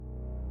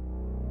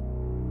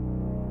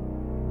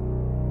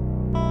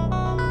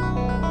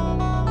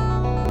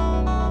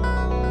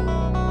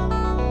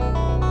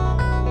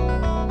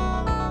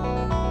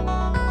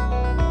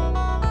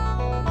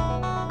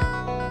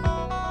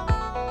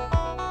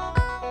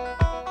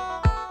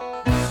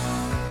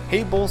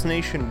Hey Bulls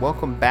Nation,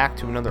 welcome back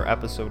to another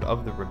episode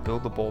of the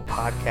Rebuild the Bull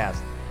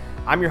podcast.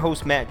 I'm your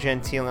host Matt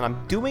Gentile, and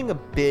I'm doing a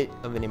bit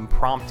of an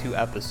impromptu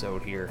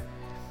episode here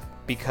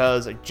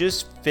because I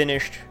just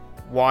finished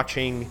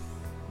watching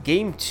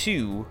Game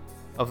 2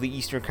 of the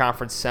Eastern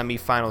Conference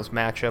semifinals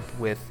matchup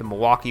with the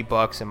Milwaukee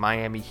Bucks and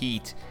Miami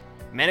Heat.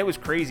 Man, it was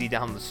crazy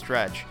down the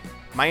stretch.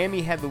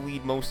 Miami had the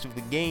lead most of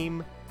the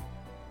game.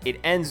 It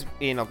ends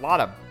in a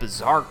lot of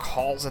bizarre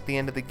calls at the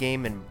end of the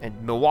game,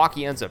 and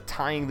Milwaukee ends up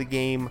tying the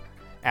game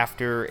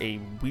after a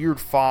weird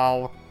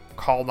foul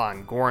called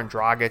on Goran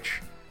Dragic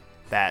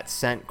that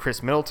sent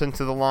Chris Middleton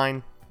to the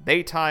line.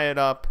 They tie it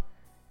up,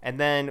 and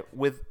then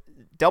with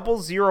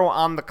 0-0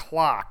 on the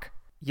clock,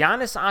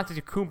 Giannis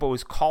Antetokounmpo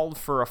is called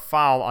for a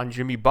foul on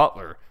Jimmy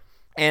Butler.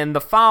 And the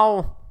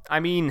foul, I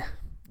mean,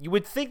 you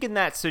would think in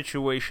that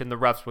situation the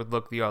refs would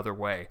look the other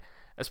way,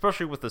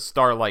 especially with a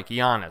star like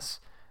Giannis,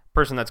 a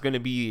person that's going to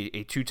be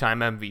a two-time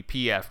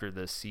MVP after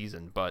this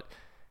season. But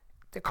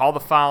they call the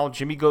foul.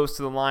 Jimmy goes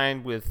to the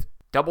line with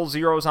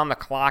 0-0 on the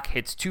clock,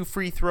 hits 2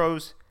 free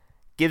throws,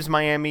 gives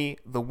Miami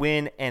the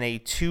win and a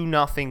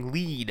 2-0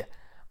 lead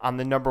on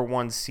the number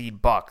 1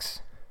 seed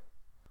Bucks.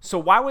 So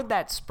why would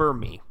that spur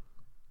me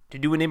to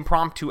do an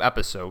impromptu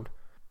episode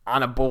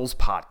on a Bulls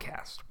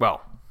podcast?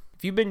 Well,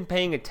 if you've been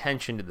paying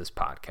attention to this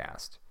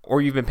podcast,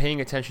 or you've been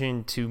paying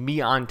attention to me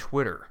on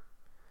Twitter,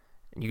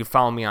 you can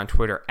follow me on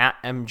Twitter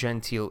at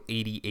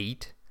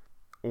mgentile88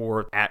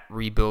 or at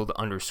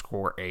rebuild_a_bull.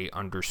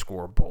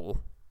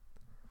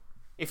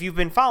 If you've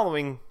been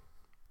following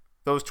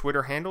those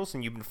Twitter handles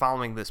and you've been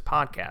following this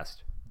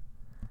podcast,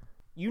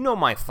 you know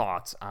my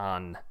thoughts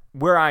on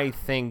where I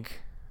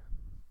think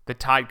the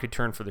tide could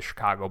turn for the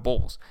Chicago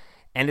Bulls.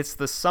 And it's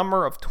the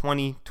summer of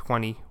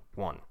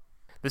 2021.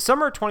 The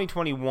summer of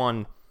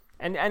 2021,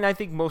 and I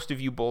think most of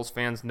you Bulls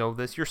fans know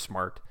this, you're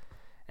smart.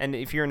 And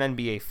if you're an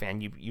NBA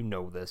fan, you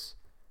know this.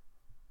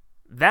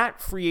 That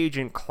free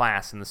agent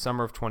class in the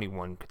summer of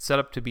 21 could set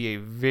up to be a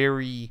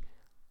very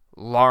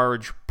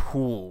large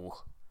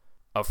pool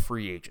of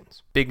free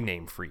agents, big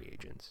name free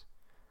agents.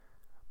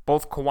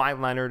 Both Kawhi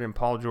Leonard and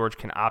Paul George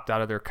can opt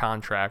out of their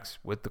contracts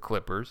with the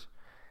Clippers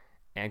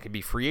and could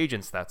be free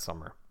agents that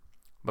summer.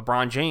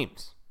 LeBron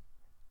James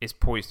is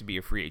poised to be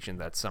a free agent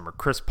that summer.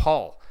 Chris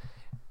Paul,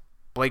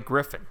 Blake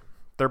Griffin,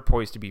 they're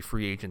poised to be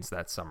free agents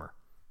that summer.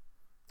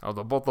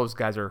 Although both those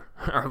guys are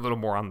a little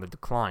more on the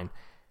decline.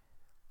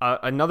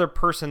 Another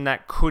person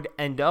that could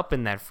end up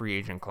in that free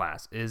agent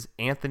class is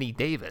Anthony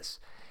Davis.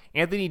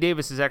 Anthony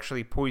Davis is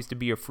actually poised to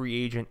be a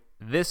free agent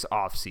this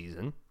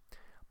offseason,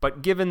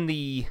 but given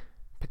the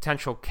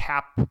potential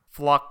cap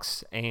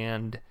flux,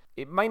 and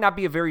it might not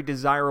be a very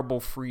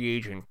desirable free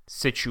agent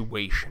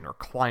situation or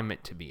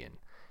climate to be in.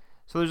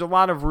 So there's a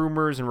lot of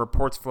rumors and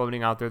reports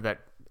floating out there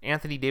that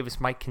Anthony Davis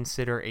might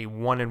consider a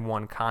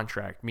 1-and-1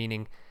 contract,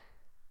 meaning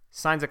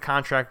signs a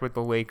contract with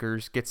the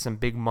Lakers, gets some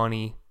big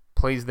money,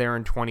 plays there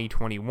in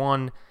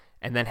 2021,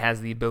 and then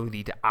has the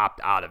ability to opt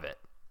out of it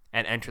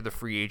and enter the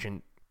free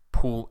agent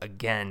pool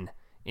again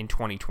in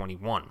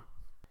 2021.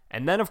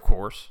 And then, of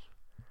course,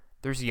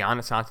 there's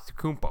Giannis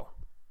Antetokounmpo,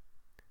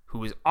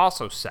 who is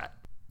also set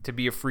to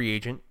be a free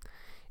agent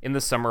in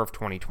the summer of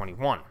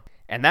 2021.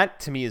 And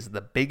that, to me, is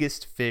the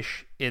biggest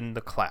fish in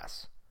the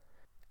class.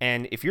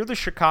 And if you're the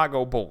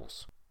Chicago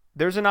Bulls,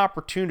 there's an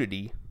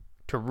opportunity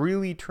to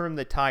really turn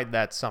the tide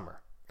that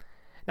summer.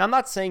 Now, I'm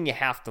not saying you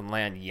have to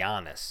land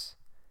Giannis,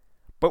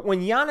 but when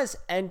Giannis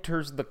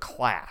enters the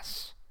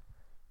class,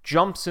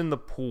 jumps in the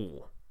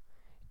pool,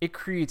 it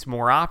creates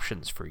more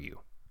options for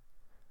you.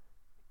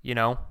 You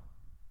know,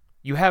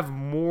 you have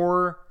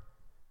more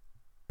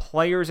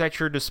players at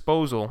your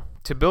disposal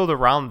to build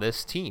around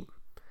this team.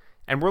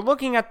 And we're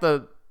looking at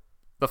the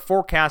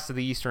forecast of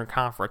the Eastern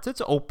Conference.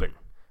 It's open.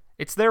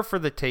 It's there for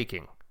the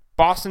taking.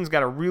 Boston's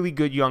got a really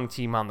good young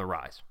team on the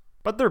rise,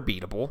 but they're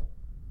beatable.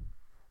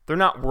 They're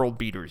not world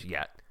beaters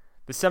yet.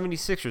 The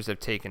 76ers have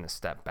taken a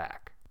step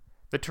back.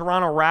 The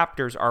Toronto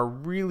Raptors are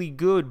really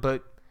good,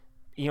 but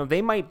you know,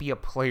 they might be a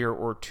player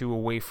or two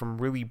away from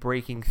really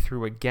breaking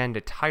through again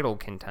to title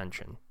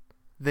contention.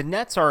 The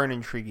Nets are an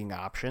intriguing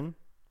option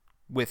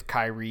with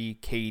Kyrie,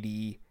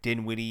 KD,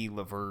 Dinwiddie,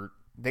 LeVert.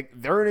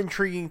 They're an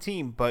intriguing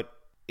team, but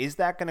is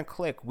that going to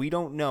click? We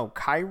don't know.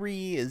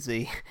 Kyrie is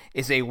a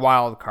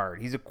wild card.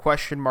 He's a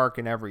question mark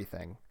in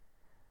everything.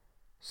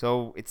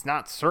 So it's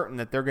not certain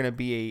that they're going to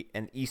be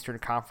an Eastern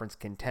Conference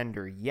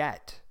contender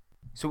yet.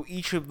 So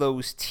each of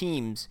those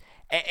teams,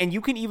 and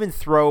you can even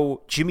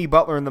throw Jimmy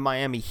Butler and the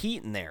Miami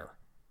Heat in there.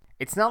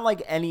 It's not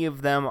like any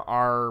of them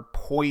are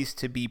poised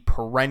to be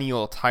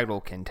perennial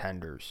title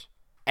contenders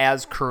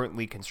as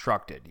currently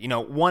constructed. You know,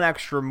 one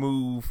extra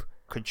move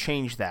could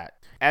change that.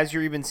 As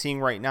you're even seeing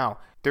right now,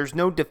 there's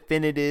no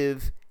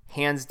definitive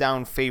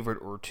hands-down favorite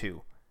or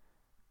two.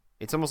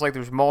 It's almost like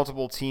there's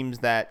multiple teams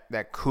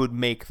that could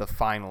make the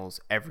finals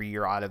every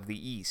year out of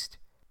the East.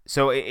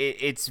 So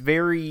it's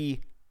very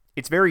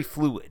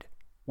fluid,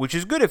 which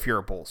is good if you're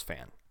a Bulls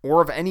fan,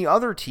 or of any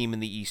other team in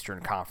the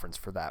Eastern Conference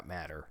for that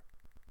matter.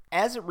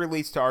 As it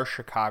relates to our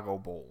Chicago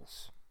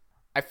Bulls,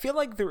 I feel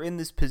like they're in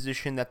this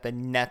position that the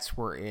Nets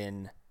were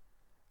in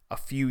a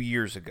few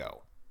years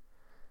ago.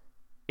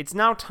 It's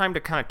now time to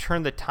kind of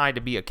turn the tide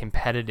to be a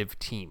competitive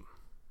team.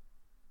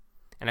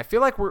 And I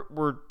feel like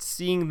we're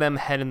seeing them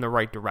head in the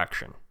right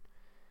direction.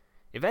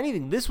 If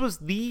anything, this was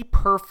the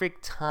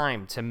perfect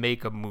time to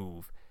make a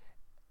move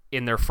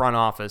in their front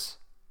office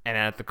and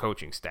at the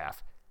coaching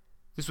staff.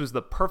 This was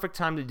the perfect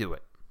time to do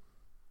it.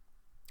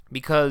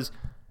 Because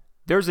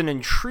there's an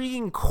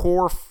intriguing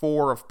core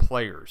four of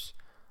players.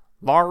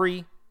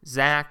 Lauri,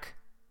 Zach,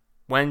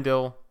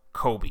 Wendell,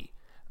 Kobe.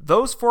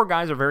 Those four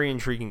guys are very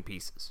intriguing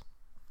pieces.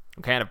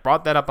 Okay, and I've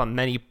brought that up on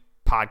many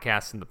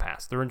podcasts in the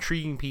past. They're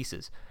intriguing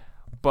pieces.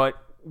 But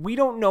we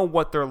don't know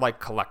what they're like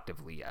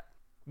collectively yet.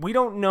 We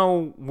don't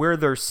know where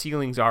their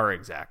ceilings are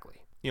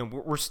exactly.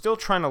 We're still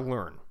trying to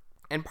learn.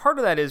 And part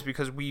of that is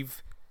because we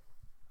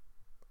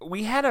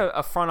had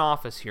a front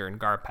office here in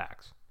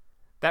Garpax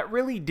that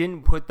really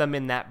didn't put them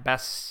in that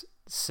best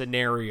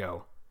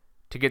scenario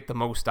to get the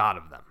most out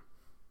of them.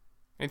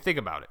 And think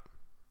about it.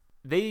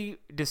 They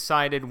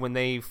decided when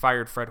they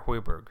fired Fred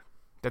Hoiberg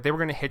that they were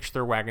going to hitch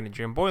their wagon to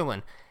Jim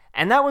Boylen.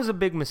 And that was a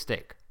big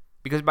mistake.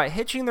 Because by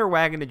hitching their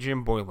wagon to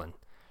Jim Boylen,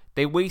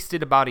 they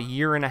wasted about a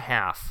year and a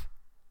half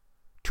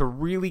to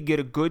really get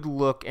a good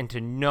look and to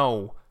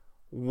know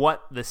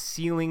what the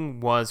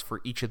ceiling was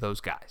for each of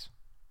those guys.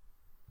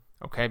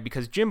 Okay,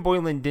 because Jim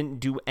Boylen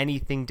didn't do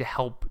anything to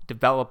help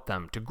develop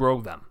them, to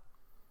grow them.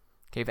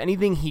 Okay, if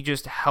anything, he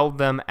just held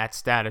them at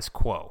status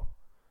quo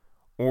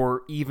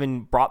or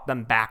even brought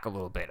them back a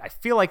little bit. I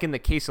feel like in the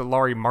case of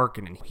Lauri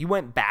Markkanen, he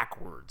went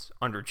backwards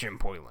under Jim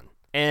Boylen.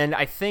 And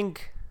I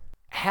think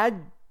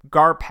had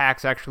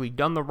Garpax actually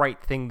done the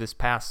right thing this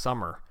past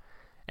summer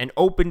and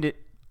opened it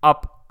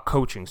up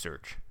coaching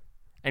search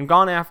and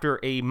gone after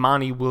a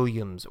Monty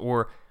Williams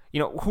or,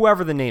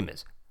 whoever the name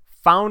is,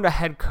 found a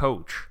head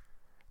coach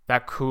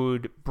that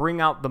could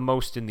bring out the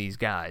most in these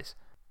guys,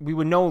 we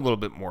would know a little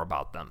bit more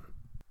about them.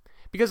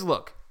 Because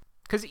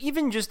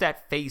even just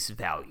at face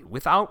value,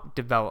 without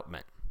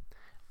development,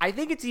 I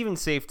think it's even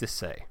safe to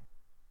say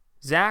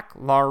Zach,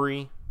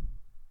 Lauri,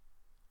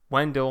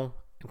 Wendell,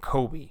 and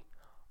Kobe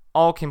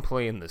all can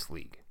play in this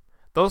league.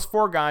 Those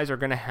four guys are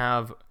going to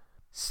have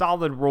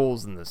solid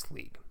roles in this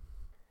league.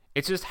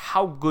 It's just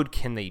how good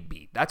can they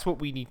be? That's what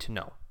we need to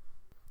know.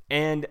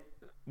 And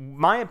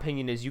my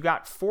opinion is you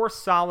got four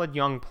solid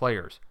young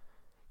players.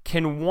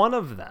 Can one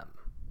of them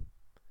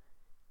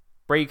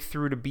break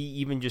through to be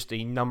even just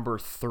a number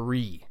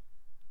 3?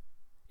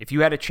 If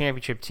you had a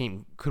championship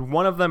team, could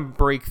one of them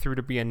break through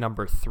to be a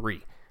number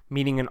 3?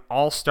 Meaning an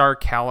all-star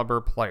caliber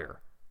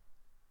player.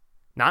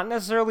 Not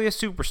necessarily a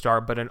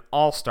superstar, but an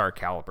all-star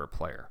caliber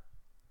player.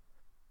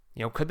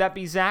 Could that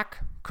be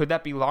Zach? Could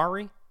that be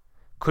Lauri?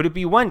 Could it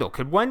be Wendell?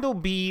 Could Wendell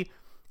be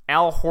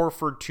Al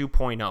Horford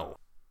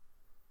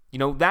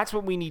 2.0? That's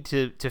what we need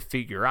to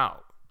figure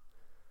out.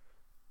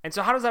 And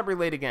so how does that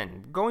relate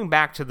again? Going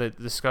back to the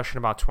discussion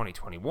about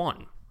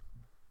 2021,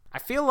 I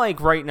feel like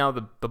right now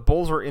the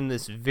Bulls are in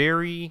this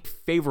very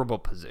favorable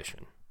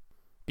position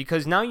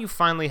because now you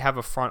finally have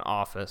a front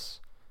office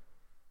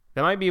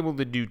that might be able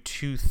to do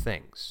two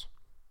things.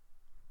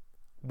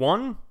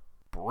 One,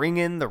 bring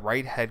in the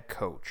right head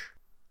coach.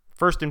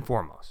 First and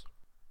foremost,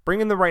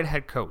 bring in the right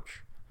head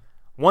coach.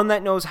 One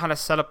that knows how to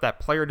set up that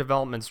player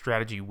development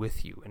strategy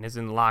with you and is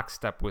in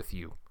lockstep with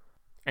you.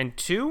 And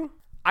two,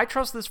 I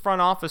trust this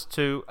front office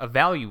to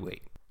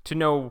evaluate, to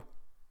know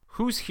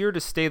who's here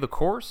to stay the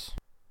course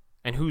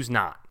and who's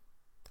not.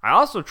 I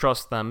also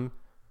trust them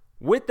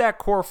with that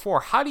core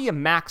four. How do you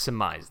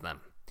maximize them?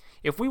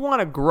 If we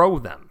want to grow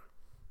them,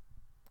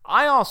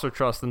 I also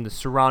trust them to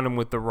surround them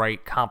with the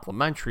right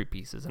complementary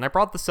pieces. And I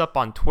brought this up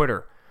on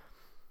Twitter.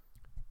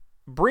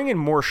 Bring in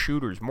more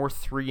shooters, more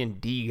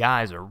 3-and-D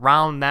guys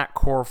around that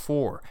core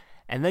four,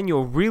 and then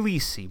you'll really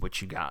see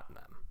what you got in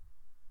them.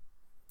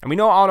 And we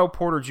know Otto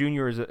Porter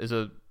Jr. is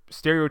a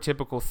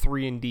stereotypical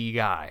 3-and-D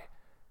guy.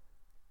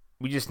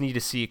 We just need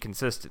to see it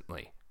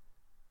consistently.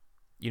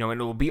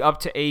 And it will be up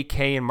to AK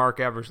and Mark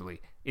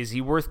Eversley. Is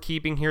he worth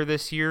keeping here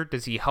this year?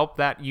 Does he help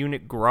that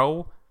unit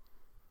grow?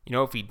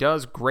 If he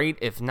does, great.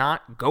 If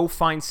not, go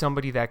find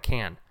somebody that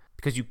can.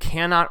 Because you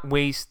cannot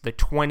waste the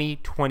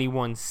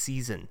 2021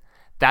 season.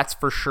 That's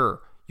for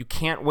sure. You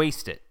can't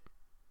waste it.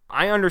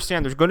 I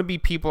understand there's going to be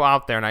people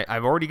out there, and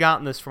I've already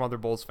gotten this from other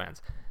Bulls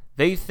fans.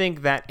 They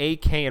think that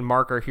AK and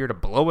Mark are here to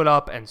blow it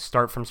up and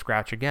start from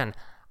scratch again.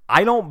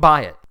 I don't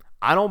buy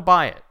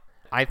it.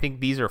 I think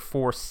these are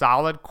four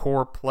solid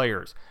core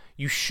players.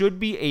 You should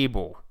be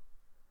able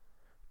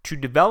to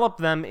develop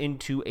them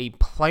into a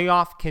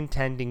playoff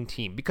contending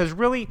team because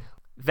really,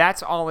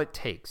 that's all it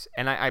takes.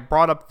 And I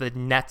brought up the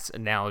Nets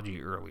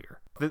analogy earlier.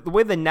 The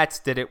way the Nets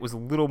did it was a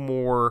little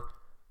more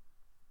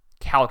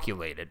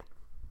calculated.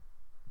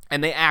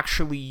 And they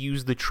actually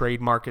used the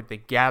trade market. They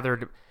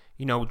gathered,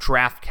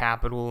 draft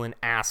capital and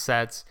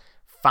assets,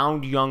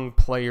 found young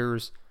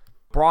players,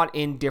 brought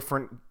in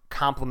different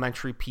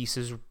complementary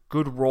pieces,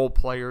 good role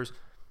players.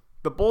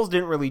 The Bulls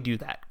didn't really do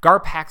that.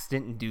 Garpax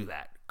didn't do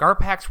that.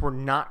 Garpax were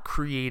not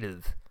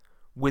creative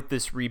with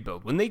this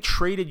rebuild. When they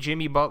traded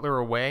Jimmy Butler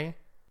away,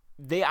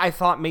 they, I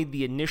thought, made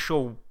the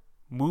initial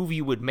move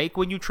you would make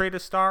when you trade a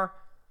star,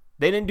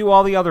 they didn't do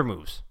all the other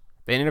moves.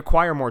 They didn't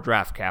acquire more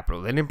draft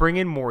capital. They didn't bring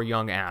in more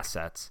young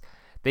assets.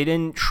 They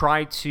didn't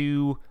try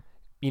to,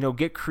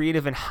 get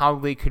creative in how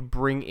they could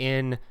bring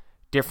in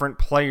different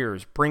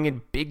players, bring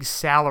in big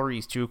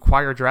salaries to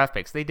acquire draft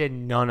picks. They did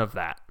none of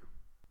that.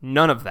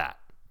 None of that.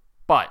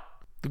 But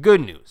the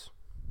good news,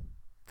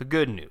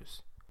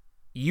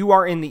 you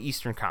are in the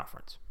Eastern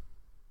Conference.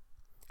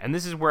 And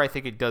this is where I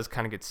think it does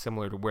kind of get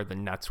similar to where the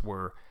Nets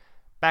were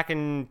back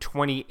in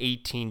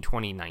 2018,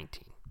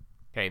 2019.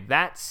 Okay,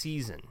 that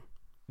season,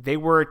 they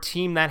were a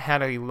team that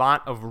had a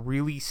lot of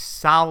really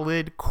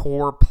solid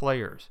core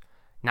players.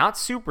 Not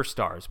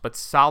superstars, but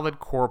solid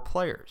core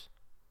players.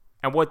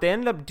 And what they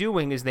ended up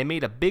doing is they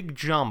made a big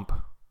jump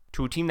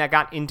to a team that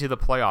got into the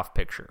playoff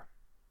picture.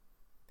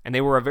 And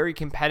they were a very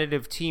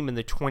competitive team in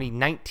the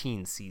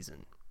 2019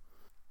 season.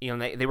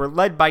 They were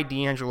led by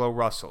D'Angelo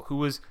Russell, who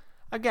was,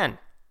 again,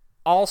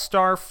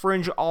 all-star,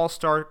 fringe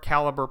all-star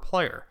caliber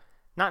player.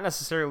 Not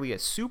necessarily a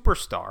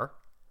superstar,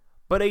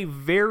 but a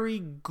very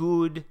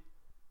good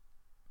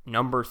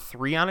number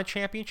 3 on a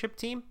championship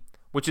team,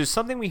 which is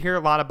something we hear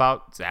a lot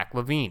about Zach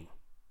LaVine.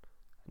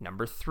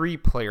 Number 3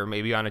 player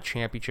maybe on a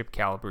championship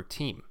caliber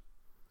team.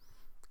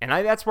 And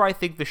that's where I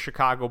think the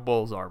Chicago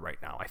Bulls are right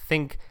now. I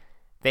think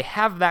they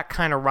have that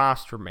kind of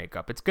roster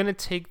makeup. It's going to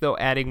take, though,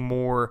 adding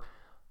more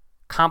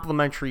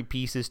complementary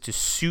pieces to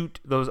suit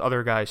those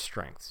other guys'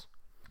 strengths.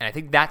 And I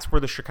think that's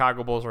where the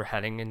Chicago Bulls are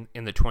heading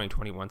in the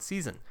 2021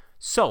 season.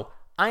 So,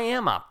 I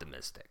am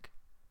optimistic.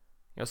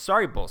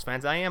 Sorry, Bulls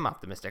fans, I am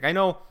optimistic. I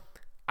know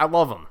I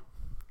love him.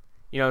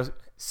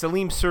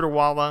 Salim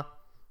Surdawala,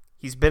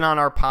 he's been on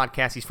our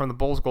podcast. He's from the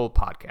Bulls Gold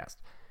podcast.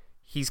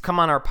 He's come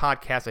on our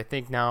podcast, I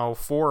think, now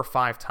 4 or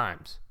 5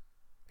 times.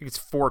 I think it's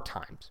 4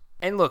 times.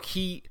 And look,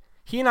 he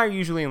and I are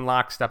usually in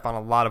lockstep on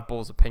a lot of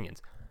Bulls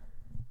opinions.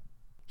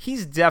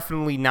 He's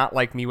definitely not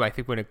like me, I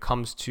think, when it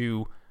comes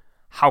to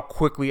how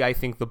quickly I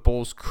think the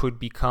Bulls could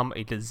become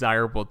a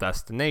desirable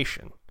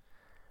destination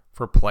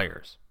for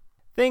players.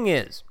 Thing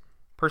is,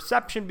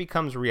 perception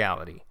becomes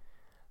reality.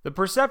 The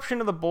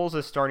perception of the Bulls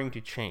is starting to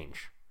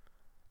change.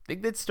 I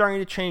think that's starting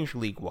to change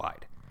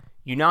league-wide.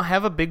 You now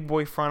have a big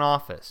boy front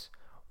office,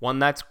 one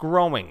that's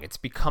growing. It's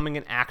becoming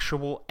an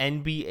actual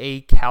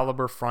NBA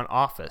caliber front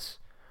office,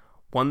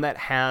 one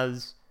that's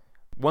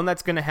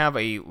going to have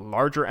a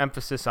larger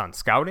emphasis on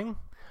scouting,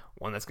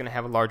 one that's going to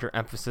have a larger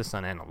emphasis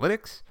on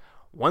analytics,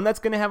 one that's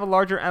going to have a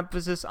larger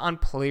emphasis on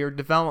player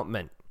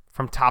development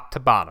from top to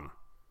bottom.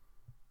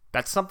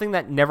 That's something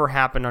that never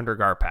happened under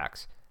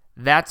Garpax.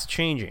 That's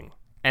changing,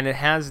 and it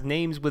has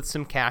names with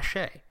some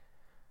cachet.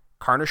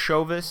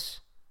 Karnisovas,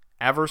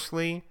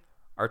 Eversley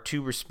are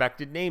 2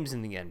 respected names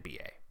in the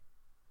NBA.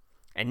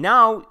 And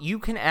now you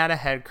can add a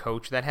head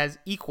coach that has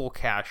equal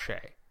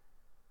cachet.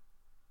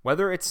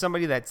 Whether it's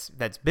somebody that's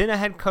been a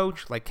head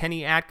coach like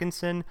Kenny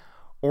Atkinson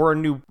or a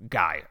new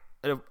guy,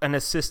 an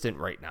assistant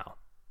right now.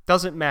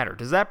 Doesn't matter.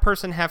 Does that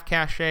person have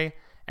cachet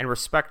and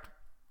respect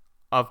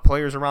of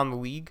players around the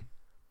league?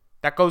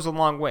 That goes a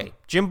long way.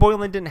 Jim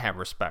Boylan didn't have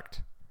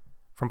respect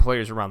from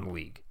players around the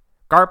league.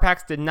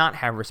 Garpax did not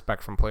have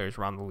respect from players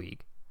around the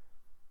league.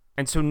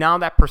 And so now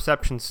that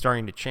perception's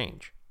starting to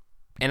change.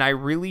 And I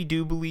really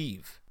do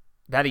believe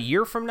that a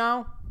year from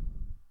now,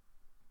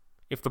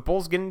 if the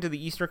Bulls get into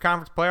the Eastern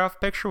Conference playoff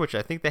picture, which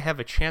I think they have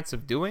a chance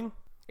of doing,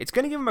 it's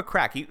going to give them a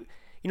crack.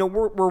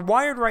 We're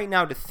wired right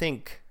now to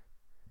think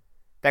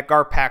that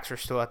Garpax are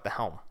still at the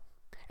helm.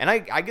 And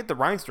I get the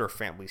Reinsdorf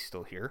family's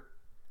still here.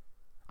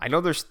 I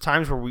know there's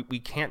times where we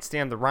can't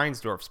stand the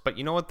Reinsdorfs, but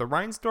you know what? The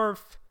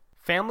Reinsdorf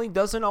family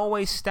doesn't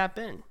always step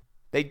in.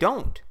 They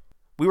don't.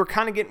 We were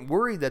kind of getting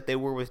worried that they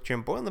were with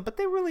Jim Boylan, but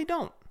they really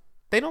don't.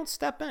 They don't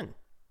step in.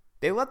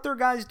 They let their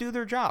guys do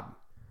their job.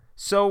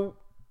 So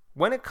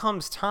when it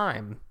comes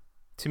time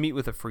to meet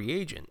with a free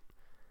agent,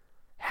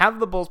 have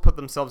the Bulls put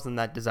themselves in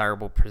that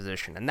desirable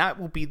position, and that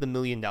will be the $1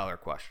 million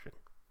question.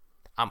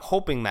 I'm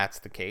hoping that's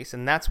the case,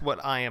 and that's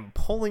what I am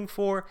pulling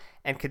for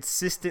and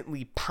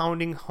consistently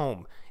pounding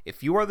home.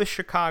 If you are the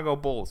Chicago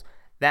Bulls,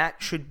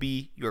 that should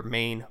be your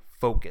main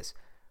focus.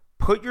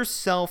 Put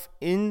yourself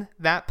in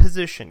that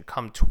position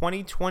come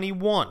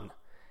 2021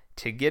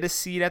 to get a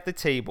seat at the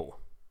table.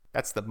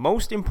 That's the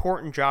most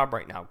important job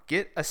right now.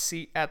 Get a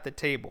seat at the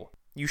table.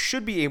 You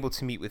should be able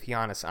to meet with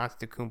Giannis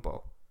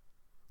Antetokounmpo.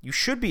 You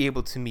should be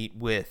able to meet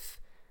with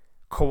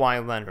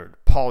Kawhi Leonard,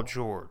 Paul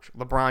George,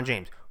 LeBron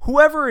James,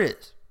 whoever it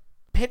is.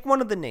 Pick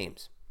one of the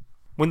names.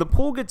 When the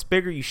pool gets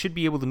bigger, you should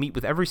be able to meet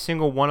with every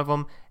single one of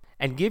them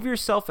and give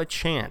yourself a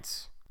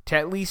chance to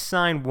at least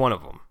sign one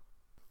of them.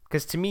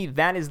 Because to me,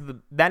 that is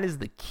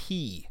the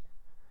key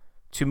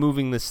to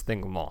moving this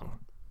thing along.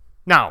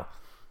 Now,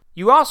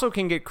 you also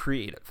can get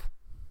creative.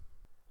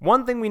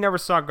 One thing we never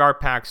saw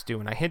Garpax do,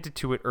 and I hinted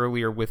to it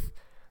earlier with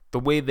the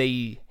way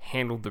they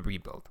handled the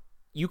rebuild,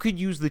 you could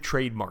use the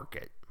trade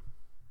market.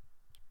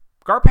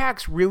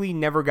 Garpax really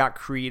never got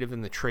creative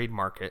in the trade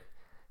market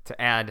to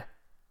add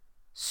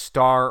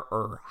star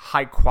or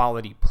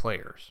high-quality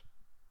players.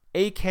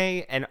 AK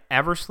and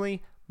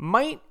Eversley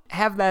might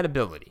have that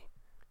ability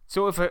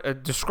So if a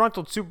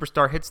disgruntled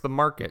superstar hits the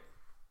market,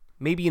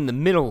 maybe in the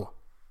middle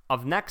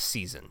of next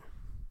season,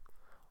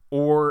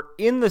 or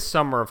in the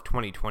summer of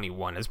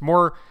 2021, as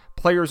more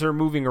players are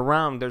moving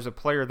around, there's a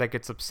player that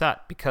gets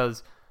upset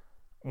because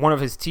one of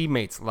his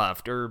teammates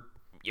left, or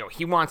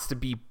he wants to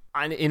be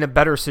in a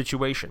better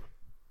situation.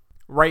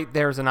 Right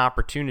there's an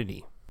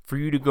opportunity for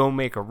you to go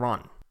make a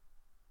run.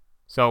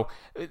 So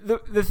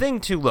the thing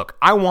too, look,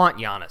 I want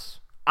Giannis.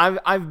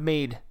 I've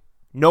made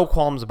no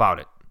qualms about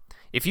it.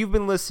 If you've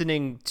been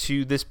listening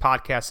to this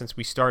podcast since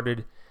we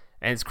started,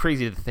 and it's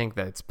crazy to think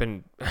that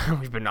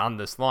we've been on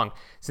this long,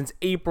 since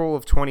April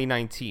of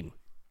 2019,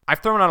 I've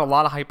thrown out a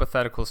lot of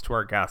hypotheticals to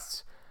our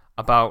guests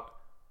about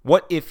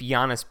what if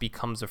Giannis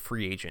becomes a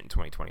free agent in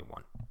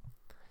 2021.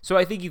 So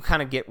I think you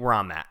kind of get where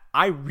I'm at.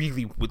 I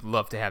really would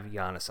love to have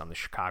Giannis on the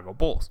Chicago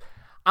Bulls.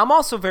 I'm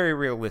also very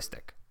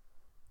realistic,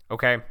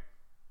 okay?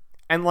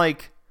 And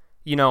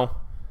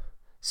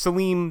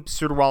Salim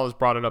Surderwal has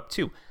brought it up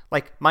too.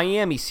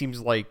 Miami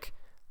seems like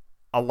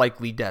a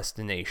likely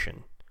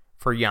destination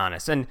for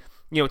Giannis. And,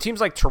 teams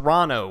like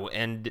Toronto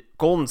and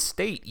Golden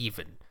State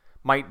even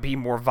might be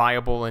more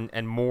viable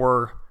and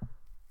more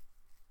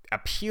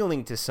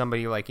appealing to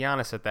somebody like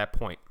Giannis at that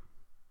point.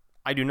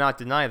 I do not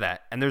deny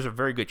that, and there's a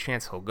very good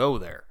chance he'll go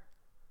there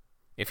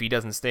if he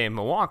doesn't stay in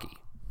Milwaukee.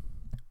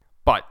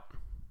 But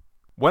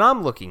what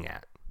I'm looking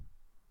at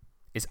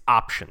is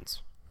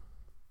options.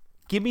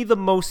 Give me the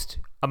most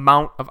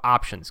amount of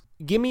options.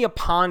 Give me a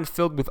pond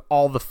filled with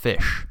all the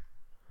fish,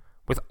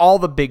 with all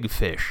the big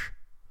fish.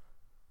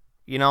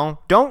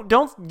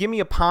 Don't give me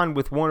a pond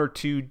with one or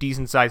two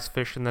decent-sized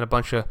fish and then a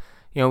bunch of,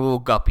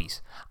 little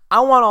guppies. I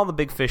want all the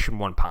big fish in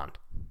one pond.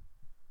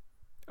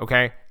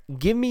 Okay?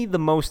 Give me the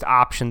most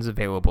options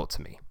available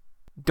to me.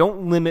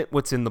 Don't limit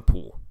what's in the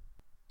pool.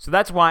 So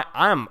that's why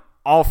I'm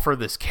all for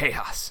this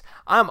chaos.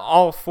 I'm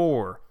all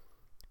for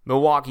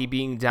Milwaukee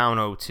being down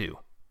 0-2.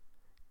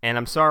 And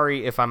I'm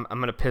sorry if I'm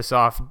going to piss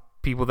off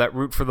people that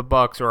root for the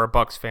Bucks or are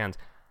Bucks fans.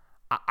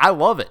 I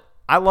love it.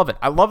 I love it.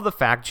 I love the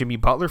fact Jimmy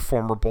Butler,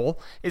 former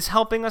Bull, is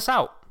helping us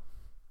out.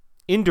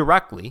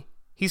 Indirectly,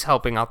 he's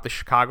helping out the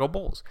Chicago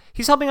Bulls.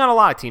 He's helping out a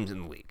lot of teams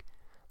in the league.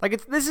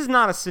 This is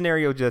not a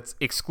scenario that's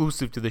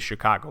exclusive to the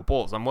Chicago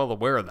Bulls. I'm well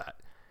aware of that.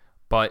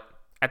 But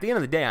at the end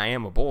of the day, I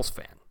am a Bulls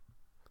fan.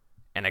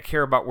 And I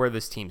care about where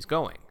this team's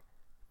going.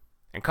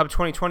 And come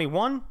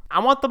 2021, I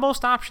want the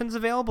most options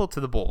available to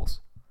the Bulls.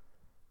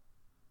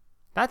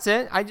 That's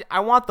it. I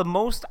want the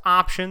most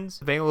options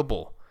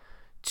available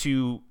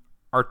to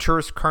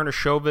Arturas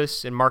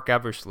Karnisovas and Mark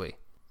Eversley.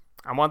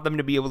 I want them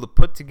to be able to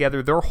put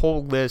together their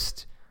whole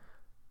list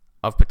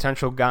of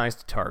potential guys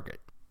to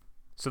target.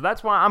 So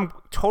that's why I'm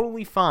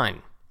totally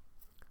fine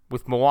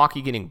with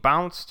Milwaukee getting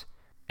bounced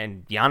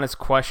and Giannis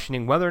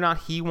questioning whether or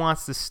not he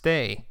wants to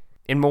stay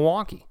in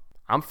Milwaukee.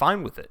 I'm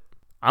fine with it.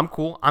 I'm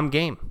cool. I'm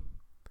game.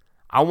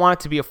 I want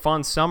it to be a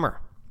fun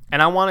summer.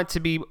 And I want it to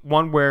be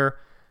one where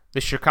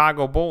the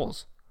Chicago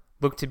Bulls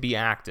look to be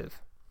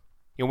active.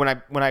 When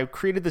I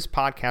created this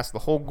podcast, the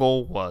whole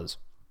goal was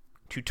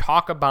to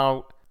talk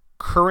about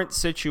current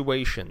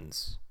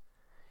situations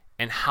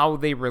and how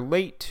they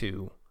relate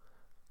to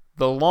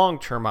the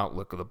long-term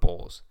outlook of the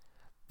Bulls,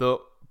 the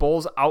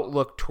Bulls'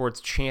 outlook towards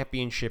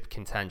championship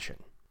contention.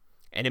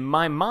 And in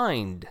my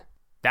mind,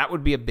 that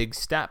would be a big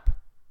step.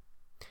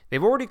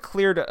 They've already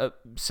cleared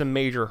some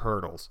major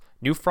hurdles.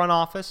 New front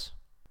office.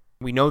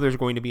 We know there's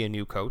going to be a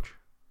new coach.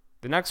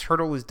 The next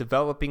hurdle is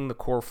developing the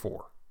core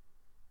four.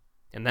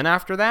 And then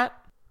after that,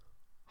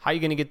 how are you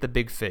going to get the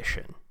big fish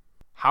in?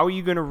 How are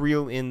you going to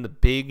reel in the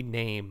big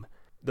name,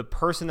 the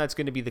person that's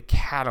going to be the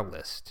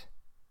catalyst?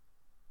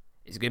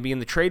 Is it going to be in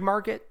the trade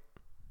market?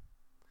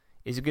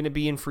 Is it going to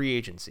be in free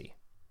agency?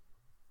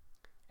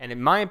 And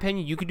in my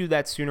opinion, you could do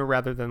that sooner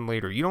rather than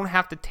later. You don't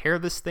have to tear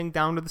this thing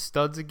down to the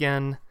studs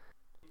again.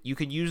 You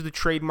could use the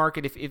trade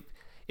market.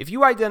 If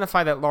you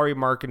identify that Lauri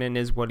Markkanen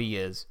is what he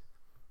is,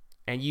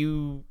 and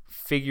you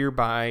figure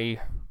by,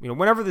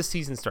 whenever the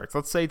season starts,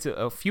 let's say it's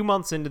a few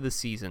months into the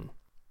season,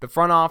 the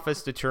front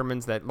office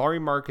determines that Lauri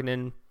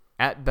Markkanen,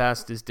 at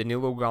best, is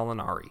Danilo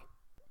Gallinari.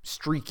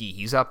 Streaky,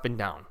 he's up and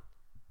down.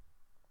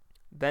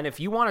 Then if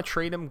you want to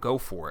trade him, go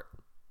for it.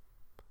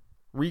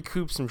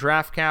 Recoup some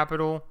draft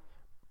capital,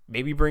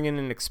 maybe bring in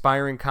an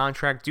expiring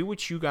contract, do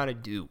what you got to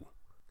do.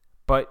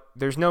 But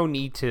there's no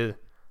need to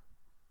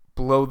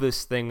blow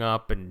this thing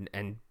up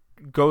and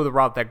go the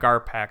route that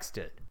Garpax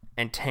did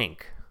and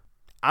tank.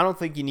 I don't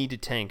think you need to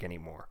tank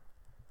anymore.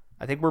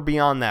 I think we're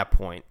beyond that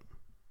point.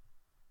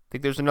 I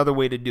think there's another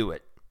way to do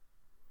it.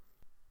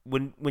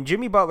 When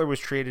Jimmy Butler was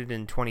traded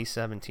in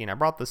 2017, I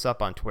brought this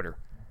up on Twitter.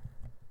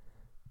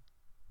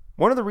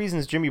 One of the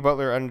reasons Jimmy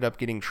Butler ended up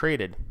getting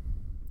traded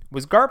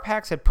was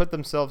Garpax had put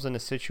themselves in a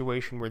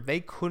situation where they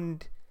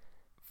couldn't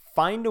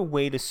find a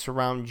way to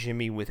surround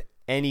Jimmy with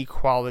any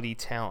quality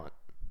talent.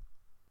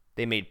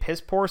 They made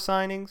piss-poor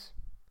signings.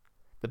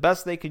 The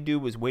best they could do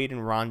was Wade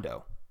and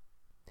Rondo.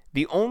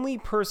 The only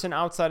person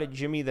outside of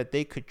Jimmy that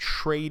they could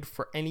trade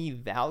for any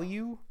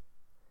value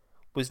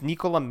was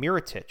Nikola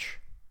Mirotic.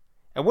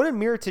 And what did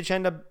Mirotic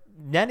end up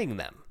netting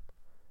them?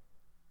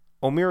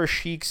 Omer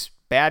Ashik's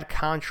bad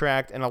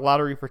contract and a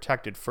lottery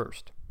protected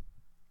first.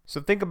 So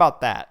think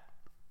about that.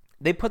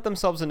 They put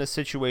themselves in a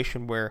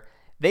situation where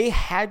they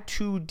had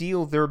to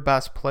deal their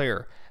best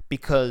player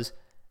because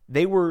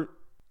they were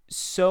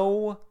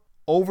so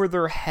over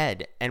their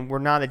head and were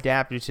not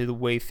adapted to the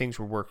way things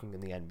were working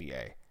in the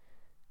NBA.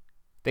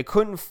 They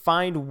couldn't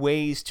find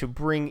ways to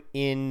bring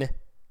in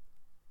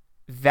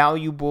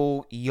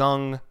valuable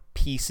young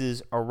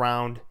pieces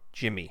around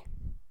Jimmy.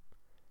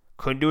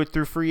 Couldn't do it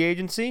through free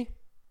agency.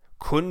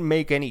 Couldn't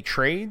make any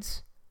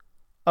trades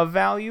of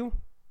value.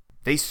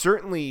 They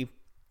certainly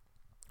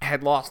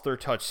had lost their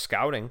touch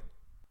scouting.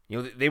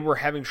 They were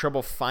having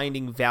trouble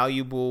finding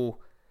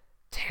valuable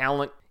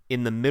talent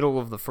in the middle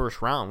of the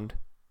first round.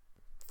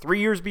 3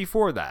 years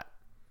before that,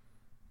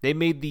 they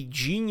made the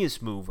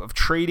genius move of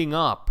trading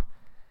up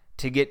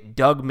to get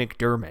Doug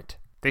McDermott.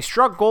 They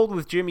struck gold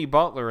with Jimmy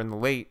Butler in the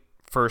late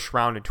first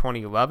round in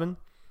 2011,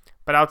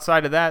 but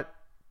outside of that,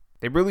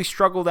 they really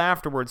struggled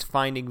afterwards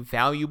finding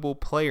valuable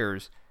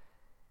players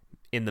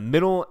in the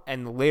middle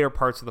and the later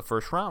parts of the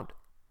first round.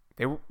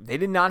 They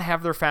did not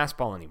have their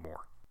fastball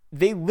anymore.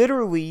 They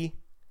literally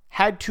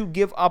had to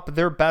give up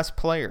their best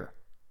player,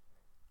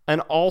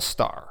 an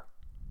all-star.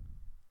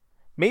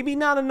 Maybe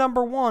not a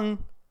number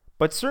one,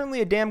 but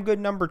certainly a damn good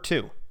number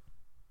two.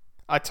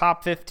 A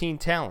top 15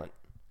 talent.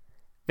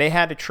 They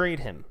had to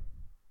trade him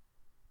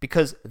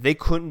because they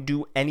couldn't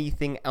do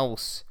anything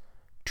else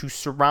to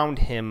surround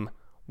him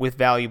with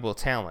valuable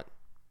talent.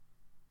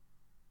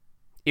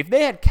 If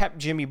they had kept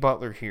Jimmy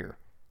Butler here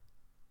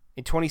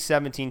in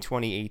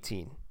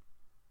 2017-2018,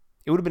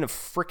 it would have been a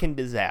freaking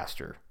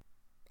disaster.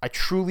 I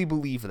truly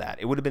believe that.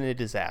 It would have been a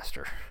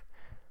disaster.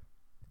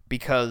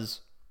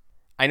 Because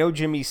I know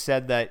Jimmy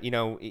said that,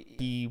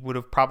 he would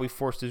have probably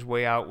forced his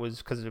way out was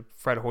because of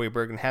Fred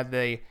Hoiberg, and had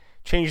they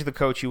changed the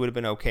coach, he would have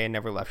been okay and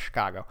never left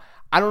Chicago.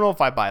 I don't know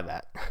if I buy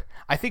that.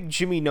 I think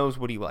Jimmy knows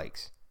what he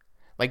likes.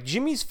 Like,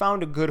 Jimmy's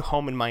found a good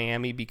home in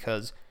Miami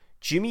because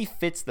Jimmy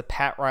fits the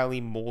Pat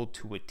Riley mold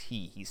to a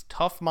T. He's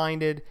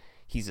tough-minded.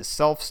 He's a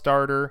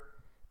self-starter.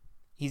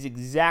 He's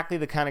exactly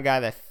the kind of guy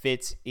that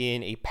fits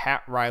in a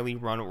Pat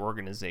Riley-run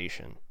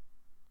organization.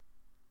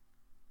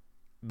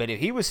 But if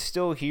he was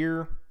still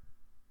here,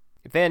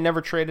 if they had never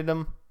traded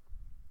him,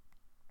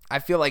 I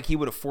feel like he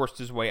would have forced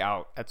his way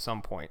out at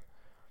some point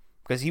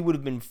because he would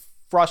have been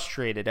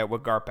frustrated at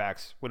what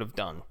Garpax would have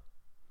done.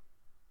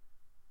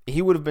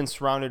 He would have been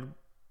surrounded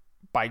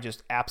by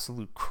just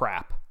absolute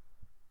crap.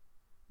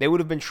 They would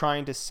have been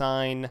trying to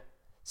sign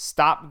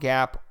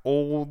stopgap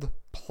old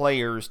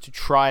players to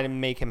try to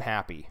make him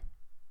happy.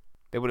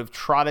 They would have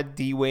trotted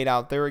D-Wade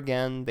out there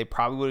again. They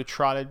probably would have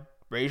trotted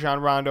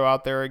Rajon Rondo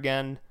out there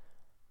again.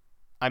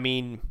 I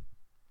mean,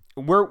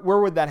 where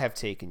would that have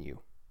taken you?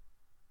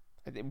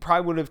 It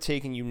probably would have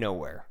taken you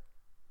nowhere.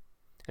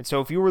 And so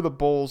if you were the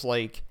Bulls,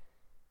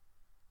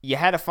 you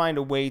had to find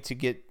a way to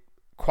get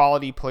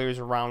quality players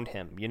around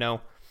him,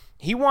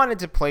 He wanted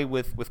to play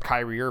with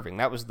Kyrie Irving.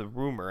 That was the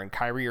rumor. And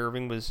Kyrie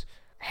Irving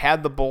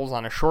had the Bulls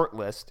on a short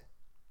list.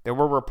 There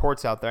were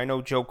reports out there. I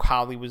know Joe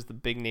Colley was the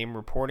big name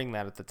reporting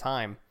that at the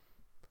time.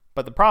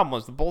 But the problem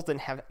was the Bulls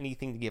didn't have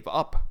anything to give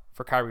up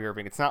for Kyrie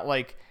Irving. It's not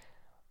like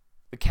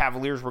the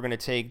Cavaliers were going to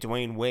take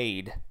Dwayne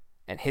Wade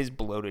and his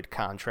bloated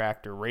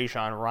contract, or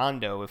Rajon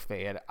Rondo if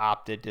they had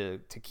opted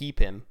to keep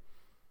him.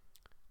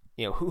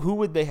 Who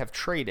would they have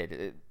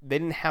traded? They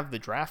didn't have the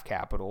draft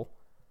capital.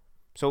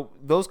 So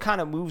those kind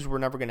of moves were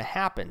never going to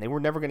happen. They were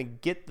never going to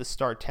get the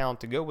star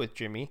talent to go with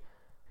Jimmy,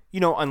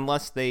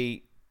 unless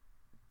they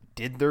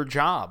did their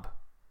job,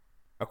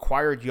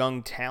 acquired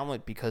young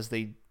talent because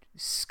they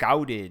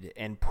scouted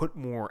and put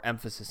more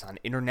emphasis on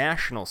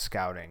international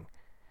scouting,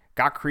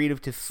 got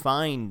creative to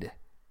find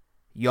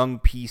young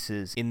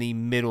pieces in the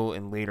middle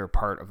and later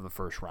part of the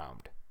first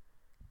round.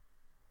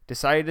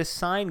 Decided to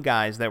sign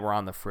guys that were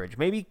on the fridge.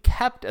 Maybe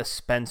kept a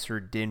Spencer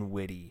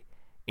Dinwiddie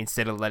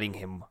instead of letting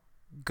him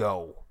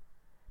go.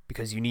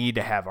 Because you need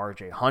to have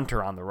R.J.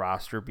 Hunter on the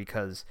roster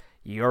because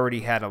you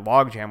already had a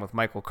logjam with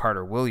Michael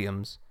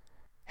Carter-Williams.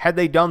 Had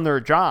they done their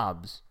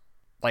jobs,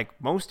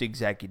 like most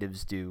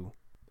executives do,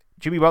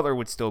 Jimmy Butler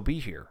would still be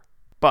here.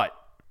 But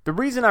the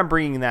reason I'm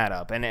bringing that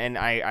up, and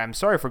I'm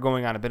sorry for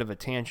going on a bit of a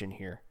tangent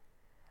here,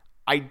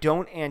 I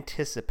don't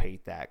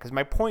anticipate that. Because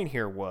my point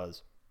here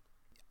was,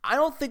 I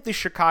don't think the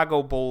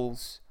Chicago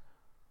Bulls,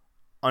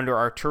 under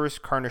Arturas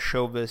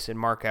Karnisovas and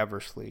Mark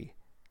Eversley,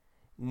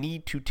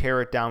 need to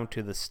tear it down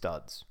to the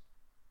studs.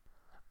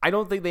 I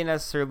don't think they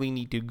necessarily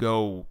need to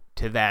go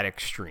to that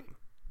extreme.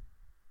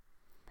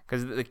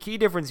 Because the key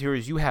difference here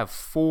is you have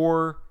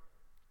 4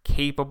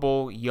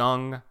 capable,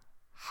 young,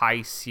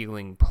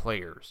 high-ceiling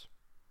players.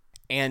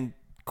 And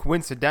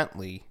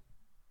coincidentally,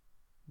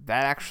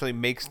 that actually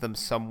makes them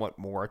somewhat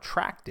more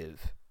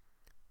attractive.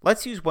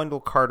 Let's use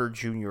Wendell Carter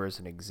Jr. as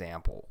an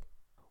example.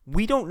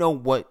 We don't know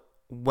what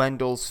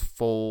Wendell's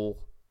full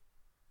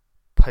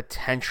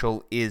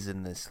potential is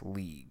in this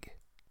league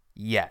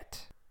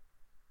yet.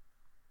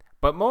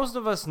 But most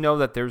of us know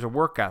that there's a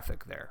work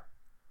ethic there.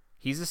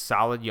 He's a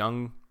solid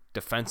young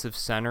defensive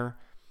center.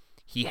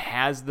 He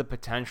has the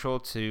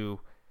potential to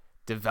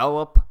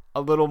develop a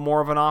little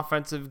more of an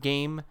offensive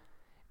game.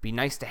 It'd be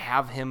nice to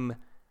have him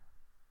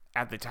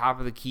at the top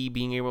of the key,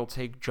 being able to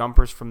take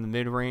jumpers from the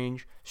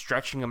mid-range,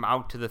 stretching him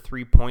out to the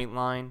three-point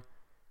line,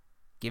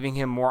 giving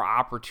him more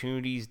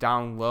opportunities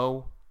down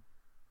low.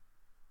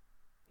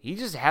 He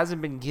just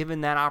hasn't been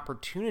given that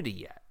opportunity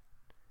yet.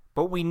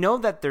 But we know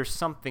that there's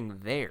something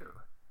there.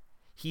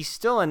 He's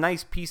still a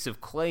nice piece of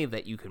clay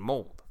that you can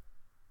mold.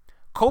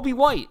 Kobe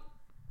White.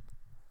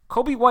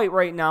 Kobe White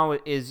right now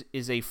is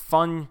a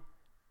fun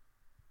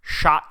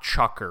shot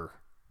chucker,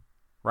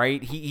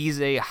 right?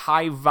 He's a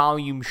high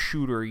volume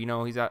shooter. You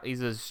know,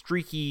 he's a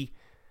streaky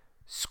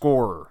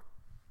scorer.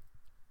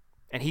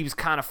 And he was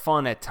kind of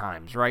fun at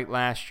times, right,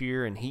 last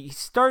year. And he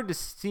started to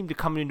seem to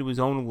come into his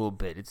own a little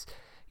bit. It's,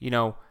 you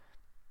know,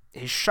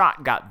 his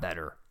shot got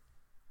better.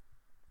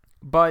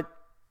 But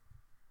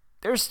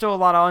there's still a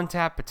lot of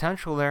untapped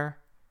potential there.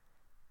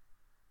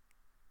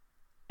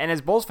 And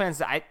as Bulls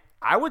fans,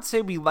 I would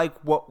say we like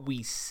what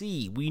we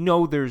see. We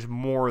know there's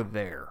more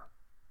there.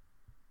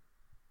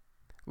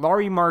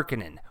 Lauri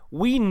Markkanen.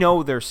 We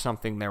know there's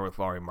something there with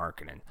Lauri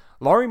Markkanen.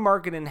 Lauri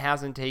Markkanen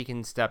hasn't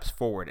taken steps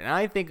forward. And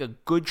I think a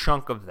good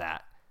chunk of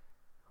that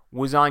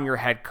was on your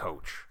head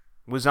coach,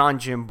 was on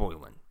Jim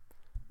Boylen.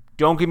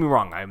 Don't get me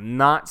wrong. I'm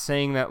not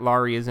saying that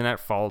Lauri isn't at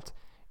fault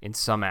in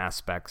some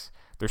aspects.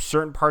 There's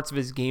certain parts of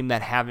his game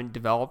that haven't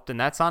developed, and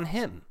that's on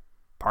him.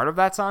 Part of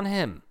that's on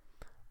him.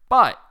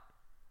 But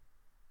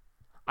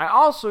I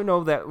also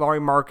know that Lauri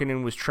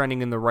Markkanen was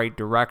trending in the right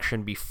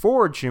direction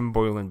before Jim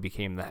Boylen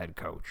became the head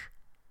coach.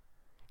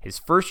 His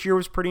first year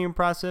was pretty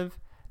impressive.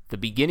 The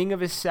beginning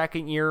of his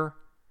second year,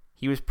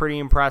 he was pretty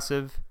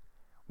impressive.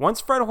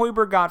 Once Fred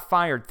Hoiberg got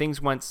fired,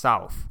 things went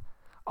south.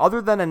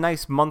 Other than a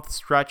nice month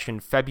stretch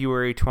in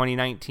February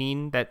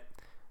 2019 that,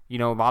 you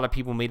know, a lot of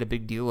people made a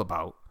big deal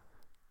about,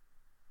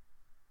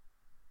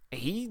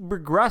 he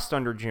regressed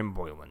under Jim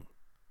Boylen.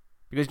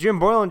 Because Jim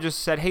Boylen just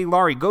said, hey,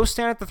 Lauri, go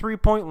stand at the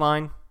three-point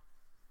line.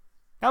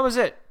 That was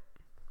it.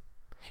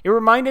 It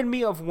reminded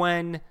me of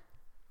when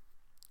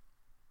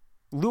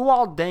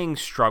Luol Deng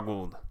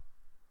struggled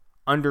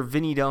under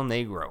Vinny Del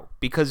Negro,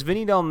 because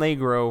Vinny Del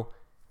Negro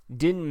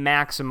didn't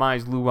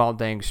maximize Luol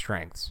Deng's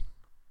strengths.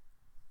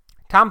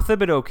 Tom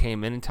Thibodeau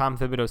came in, and Tom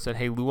Thibodeau said,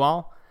 hey,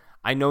 Luol,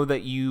 I know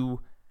that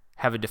you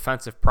have a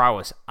defensive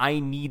prowess.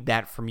 I need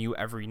that from you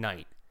every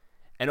night.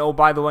 And oh,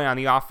 by the way, on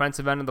the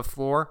offensive end of the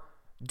floor,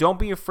 don't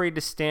be afraid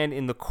to stand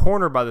in the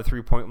corner by the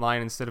three-point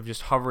line instead of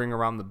just hovering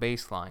around the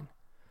baseline.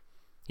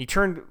 He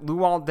turned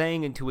Luol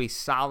Deng into a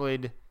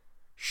solid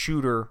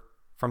shooter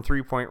from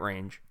three-point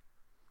range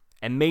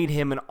and made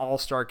him an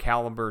all-star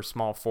caliber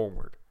small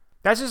forward.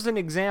 That's just an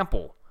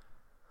example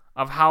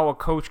of how a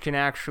coach can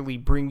actually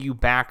bring you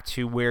back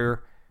to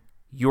where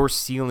your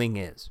ceiling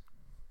is.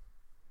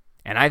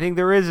 And I think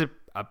there is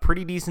a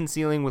pretty decent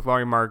ceiling with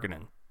Lauri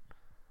Markkanen.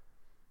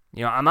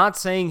 You know, I'm not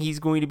saying he's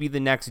going to be the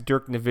next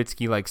Dirk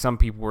Nowitzki like some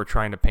people were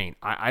trying to paint.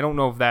 I don't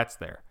know if that's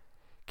there.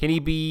 Can he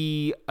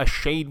be a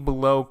shade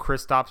below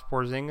Kristaps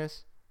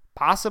Porzingis?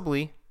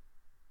 Possibly.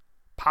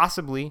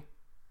 Possibly.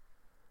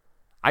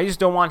 I just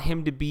don't want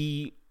him to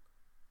be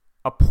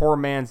a poor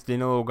man's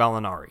Danilo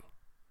Gallinari.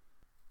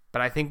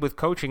 But I think with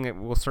coaching, it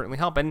will certainly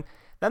help. And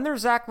then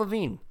there's Zach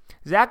LaVine.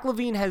 Zach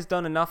LaVine has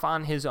done enough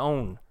on his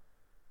own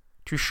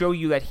to show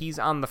you that he's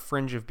on the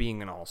fringe of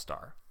being an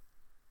all-star.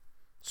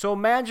 So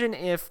imagine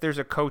if there's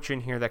a coach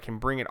in here that can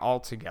bring it all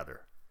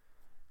together.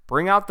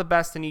 Bring out the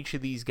best in each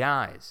of these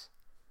guys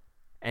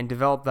and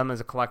develop them as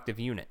a collective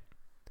unit.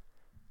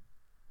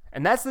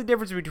 And that's the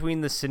difference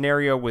between the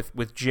scenario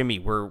with Jimmy,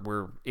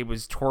 where it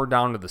was tore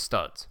down to the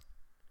studs.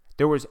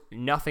 There was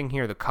nothing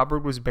here. The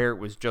cupboard was bare. It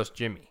was just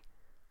Jimmy.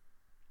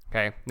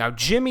 Okay? Now,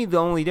 Jimmy, the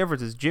only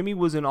difference is Jimmy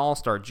was an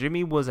all-star.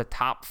 Jimmy was a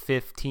top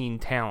 15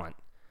 talent.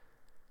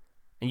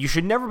 And you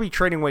should never be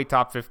trading away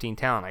top 15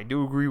 talent. I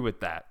do agree with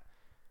that.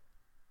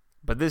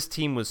 But this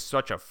team was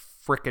such a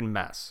freaking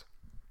mess.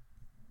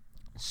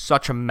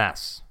 Such a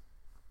mess.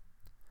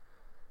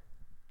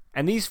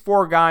 And these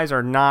four guys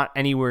are not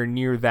anywhere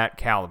near that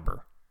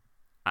caliber.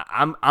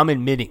 I'm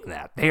admitting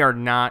that. They are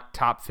not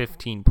top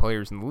 15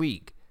 players in the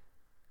league.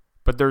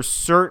 But they're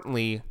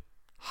certainly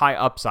high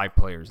upside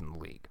players in the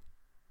league.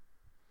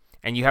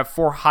 And you have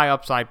four high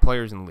upside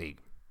players in the league.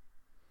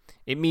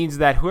 It means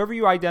that whoever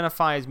you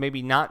identify as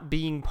maybe not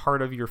being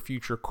part of your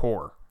future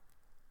core,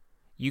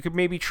 you could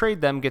maybe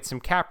trade them, get some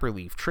cap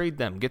relief, trade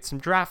them, get some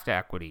draft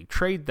equity,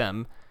 trade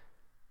them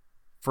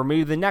for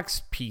maybe the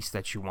next piece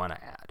that you want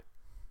to add.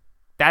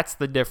 That's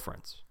the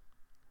difference.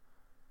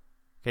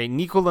 Okay,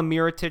 Nikola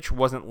Mirotic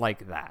wasn't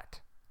like that.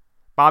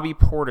 Bobby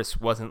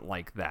Portis wasn't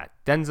like that.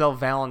 Denzel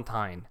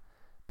Valentine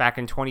back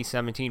in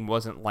 2017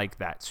 wasn't like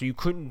that. So you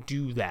couldn't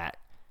do that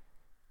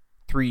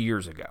 3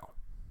 years ago.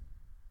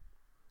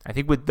 I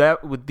think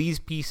with these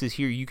pieces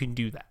here, you can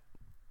do that.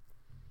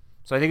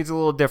 So I think it's a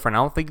little different. I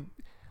don't think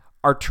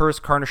Arturas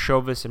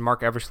Karnisovas and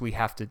Mark Eversley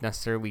have to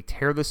necessarily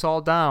tear this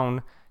all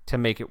down to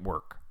make it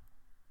work.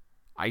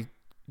 I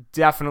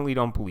definitely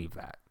don't believe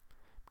that.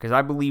 Because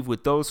I believe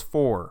with those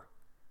four,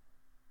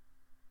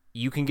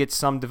 you can get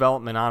some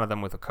development out of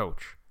them with a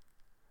coach.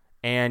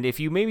 And if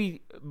you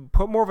maybe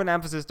put more of an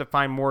emphasis to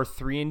find more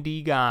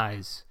 3-and-D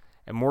guys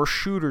and more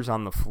shooters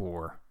on the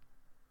floor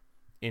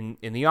in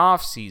the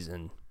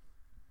offseason,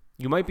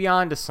 you might be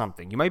onto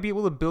something. You might be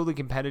able to build a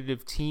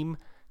competitive team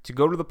to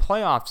go to the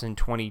playoffs in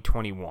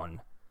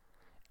 2021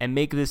 and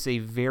make this a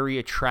very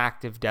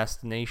attractive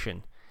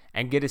destination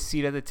and get a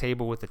seat at the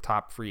table with the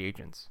top free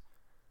agents.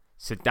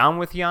 Sit down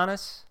with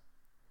Giannis.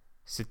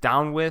 Sit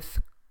down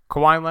with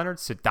Kawhi Leonard.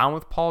 Sit down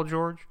with Paul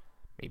George.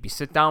 Maybe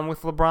sit down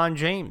with LeBron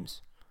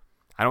James.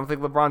 I don't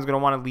think LeBron's going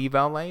to want to leave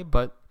LA,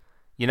 but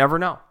you never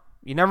know.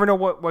 You never know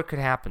what could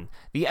happen.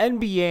 The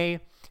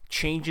NBA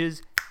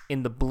changes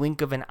in the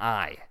blink of an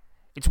eye.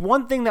 It's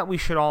one thing that we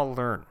should all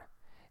learn.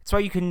 It's why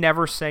you can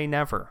never say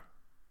never.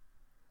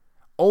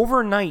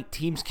 Overnight,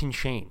 teams can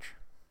change.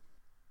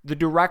 The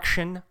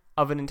direction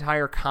of an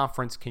entire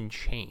conference can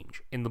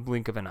change in the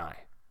blink of an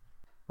eye,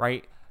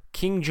 right?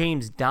 King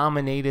James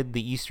dominated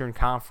the Eastern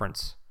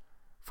Conference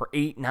for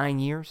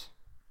 8-9 years.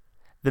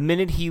 The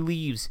minute he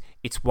leaves,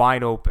 it's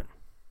wide open.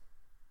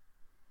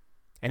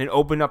 And it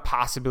opened up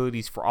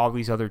possibilities for all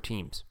these other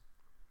teams.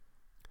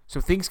 So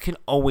things can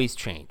always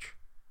change.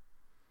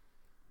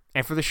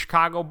 And for the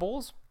Chicago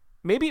Bulls,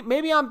 maybe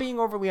I'm being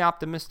overly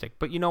optimistic,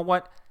 but you know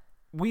what?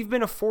 We've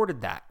been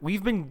afforded that.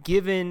 We've been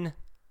given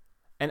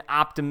an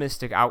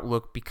optimistic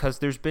outlook because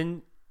there's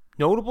been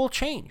notable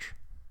change.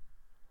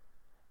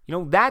 You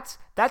know, that's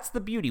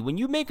the beauty. When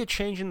you make a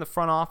change in the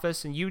front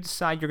office and you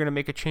decide you're going to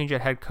make a change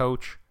at head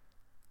coach,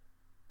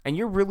 and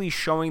you're really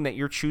showing that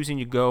you're choosing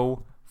to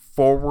go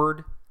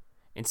forward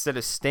instead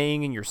of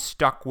staying in your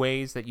stuck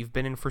ways that you've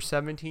been in for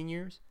 17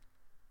 years,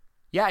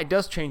 yeah, it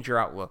does change your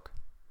outlook.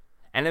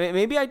 And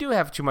maybe I do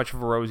have too much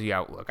of a rosy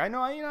outlook. I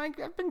know,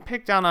 I've been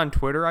picked on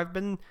Twitter. I've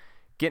been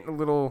getting a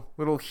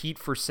little heat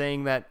for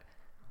saying that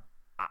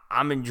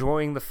I'm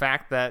enjoying the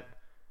fact that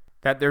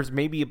there's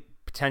maybe a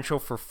potential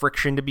for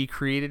friction to be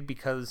created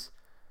because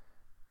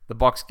the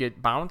Bucks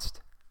get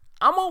bounced.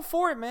 I'm all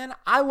for it, man.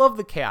 I love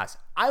the chaos.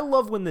 I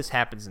love when this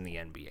happens in the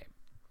NBA.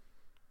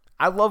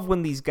 I love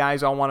when these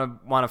guys all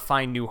want to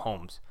find new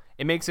homes.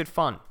 It makes it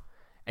fun.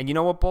 And you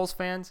know what, Bulls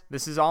fans?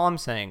 This is all I'm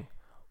saying.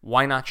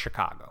 Why not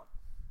Chicago?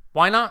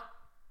 Why not?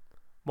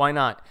 Why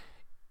not?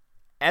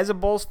 As a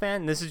Bulls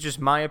fan, this is just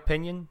my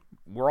opinion.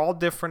 We're all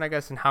different, I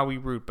guess, in how we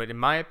root. But in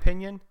my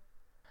opinion,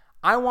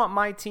 I want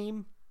my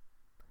team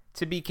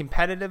to be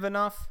competitive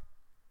enough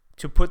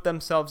to put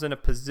themselves in a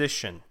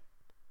position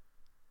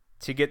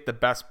to get the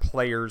best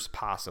players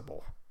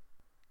possible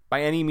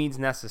by any means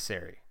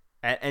necessary,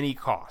 at any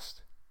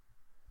cost.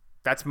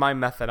 That's my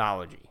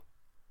methodology.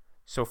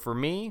 So for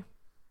me,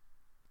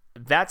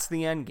 that's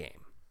the end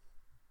game.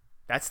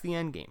 That's the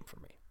end game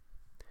for me.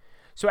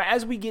 So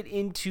as we get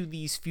into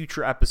these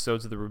future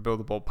episodes of the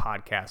Rebuildable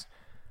podcast,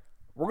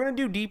 we're going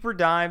to do deeper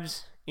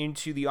dives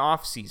into the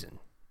offseason,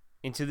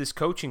 into this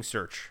coaching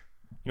search.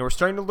 You know, we're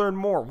starting to learn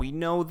more. We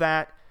know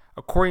that,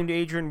 according to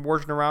Adrian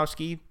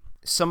Wojnarowski,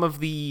 some of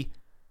the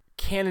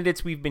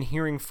candidates we've been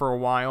hearing for a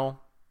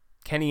while,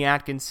 Kenny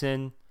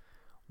Atkinson,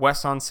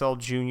 Wes Unseld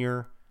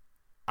Jr.,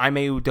 Ime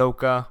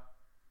Udoka,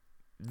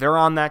 they're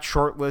on that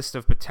short list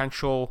of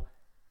potential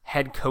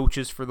head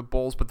coaches for the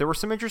Bulls, but there were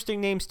some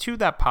interesting names too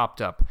that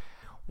popped up.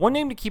 One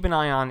name to keep an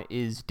eye on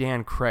is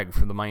Dan Craig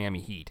from the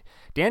Miami Heat.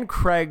 Dan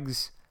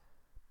Craig's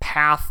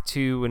path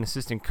to an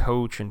assistant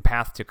coach and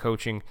path to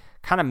coaching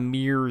kind of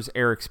mirrors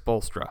Erik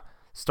Spoelstra.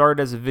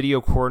 Started as a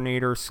video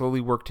coordinator,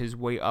 slowly worked his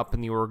way up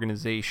in the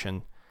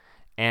organization,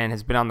 and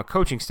has been on the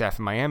coaching staff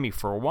in Miami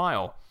for a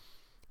while.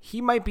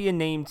 He might be a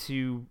name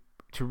to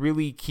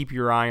really keep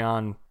your eye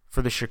on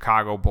for the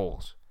Chicago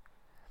Bulls.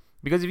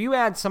 Because if you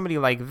add somebody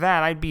like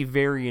that, I'd be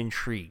very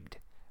intrigued.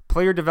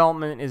 Player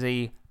development is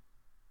a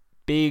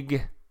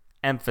big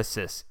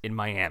emphasis in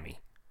Miami.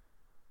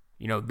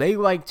 You know, they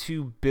like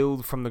to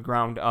build from the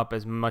ground up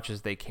as much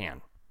as they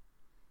can.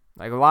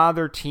 Like a lot of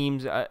their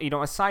teams,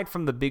 aside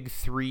from the big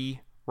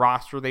three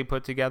roster they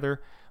put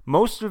together,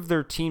 most of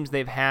their teams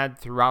they've had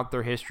throughout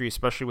their history,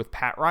 especially with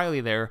Pat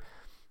Riley there,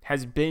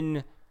 has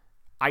been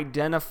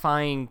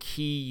identifying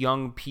key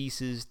young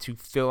pieces to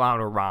fill out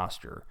a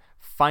roster,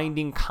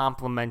 finding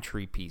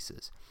complementary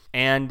pieces.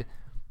 And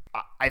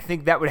I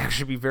think that would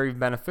actually be very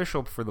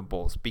beneficial for the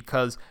Bulls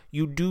because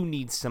you do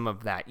need some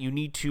of that. You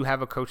need to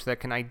have a coach that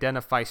can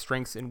identify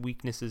strengths and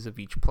weaknesses of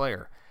each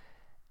player.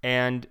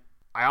 And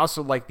I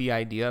also like the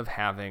idea of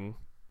having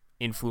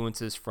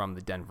influences from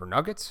the Denver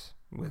Nuggets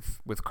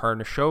with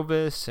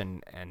Karnisovas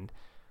and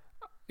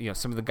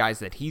some of the guys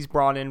that he's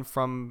brought in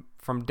from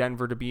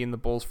Denver to be in the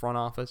Bulls front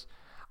office.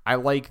 I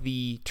like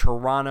the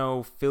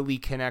Toronto-Philly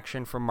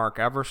connection from Mark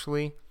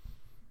Eversley.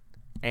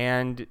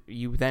 And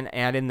you then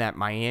add in that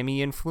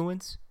Miami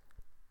influence.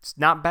 It's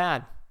not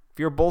bad. If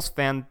you're a Bulls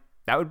fan,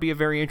 that would be a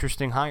very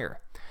interesting hire.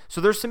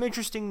 So there's some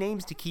interesting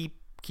names to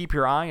keep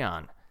your eye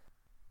on.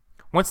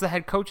 Once the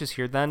head coach is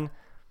here, then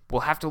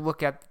we'll have to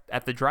look at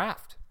the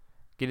draft.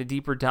 Get a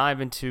deeper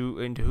dive into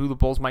who the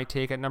Bulls might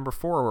take at number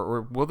 4.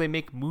 Or will they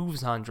make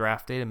moves on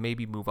draft day and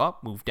maybe move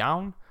up, move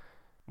down?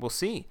 We'll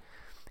see.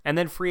 And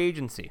then free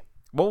agency.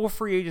 What will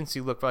free agency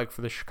look like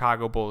for the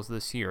Chicago Bulls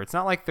this year? It's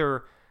not like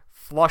they're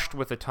flushed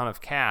with a ton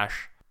of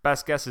cash.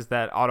 Best guess is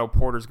that Otto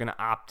Porter's going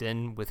to opt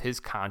in with his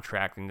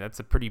contract, and that's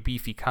a pretty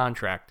beefy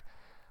contract.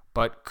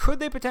 But could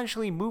they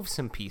potentially move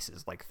some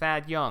pieces like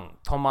Thad Young,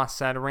 Tomas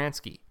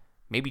Satoransky?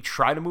 Maybe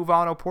try to move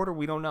Otto Porter?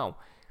 We don't know.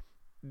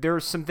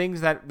 There's some things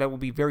that will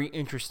be very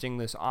interesting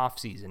this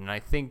offseason, and I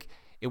think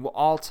it will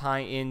all tie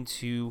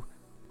into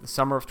the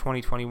summer of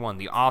 2021,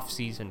 the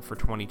offseason for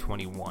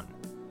 2021.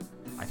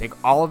 I think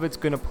all of it's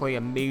going to play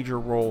a major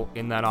role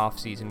in that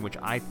offseason, which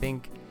I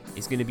think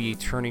is going to be a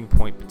turning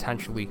point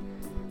potentially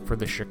for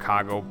the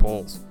Chicago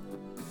Bulls.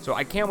 So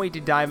I can't wait to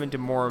dive into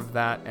more of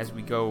that as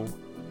we go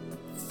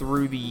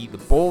through the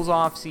Bulls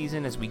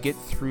offseason, as we get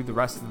through the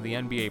rest of the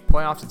NBA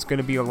playoffs. It's going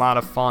to be a lot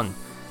of fun,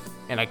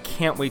 and I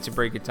can't wait to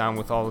break it down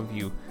with all of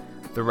you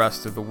the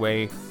rest of the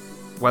way,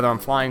 whether I'm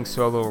flying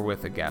solo or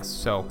with a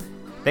guest. So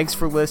thanks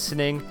for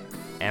listening,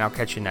 and I'll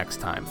catch you next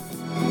time.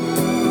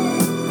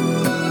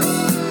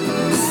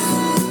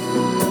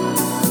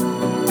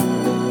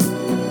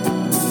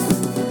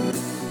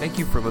 Thank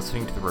you for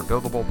listening to the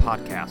Rebuildable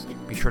Podcast.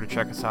 Be sure to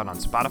check us out on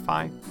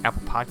Spotify,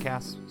 Apple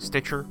Podcasts,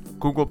 Stitcher,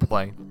 Google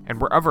Play, and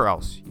wherever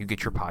else you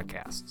get your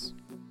podcasts.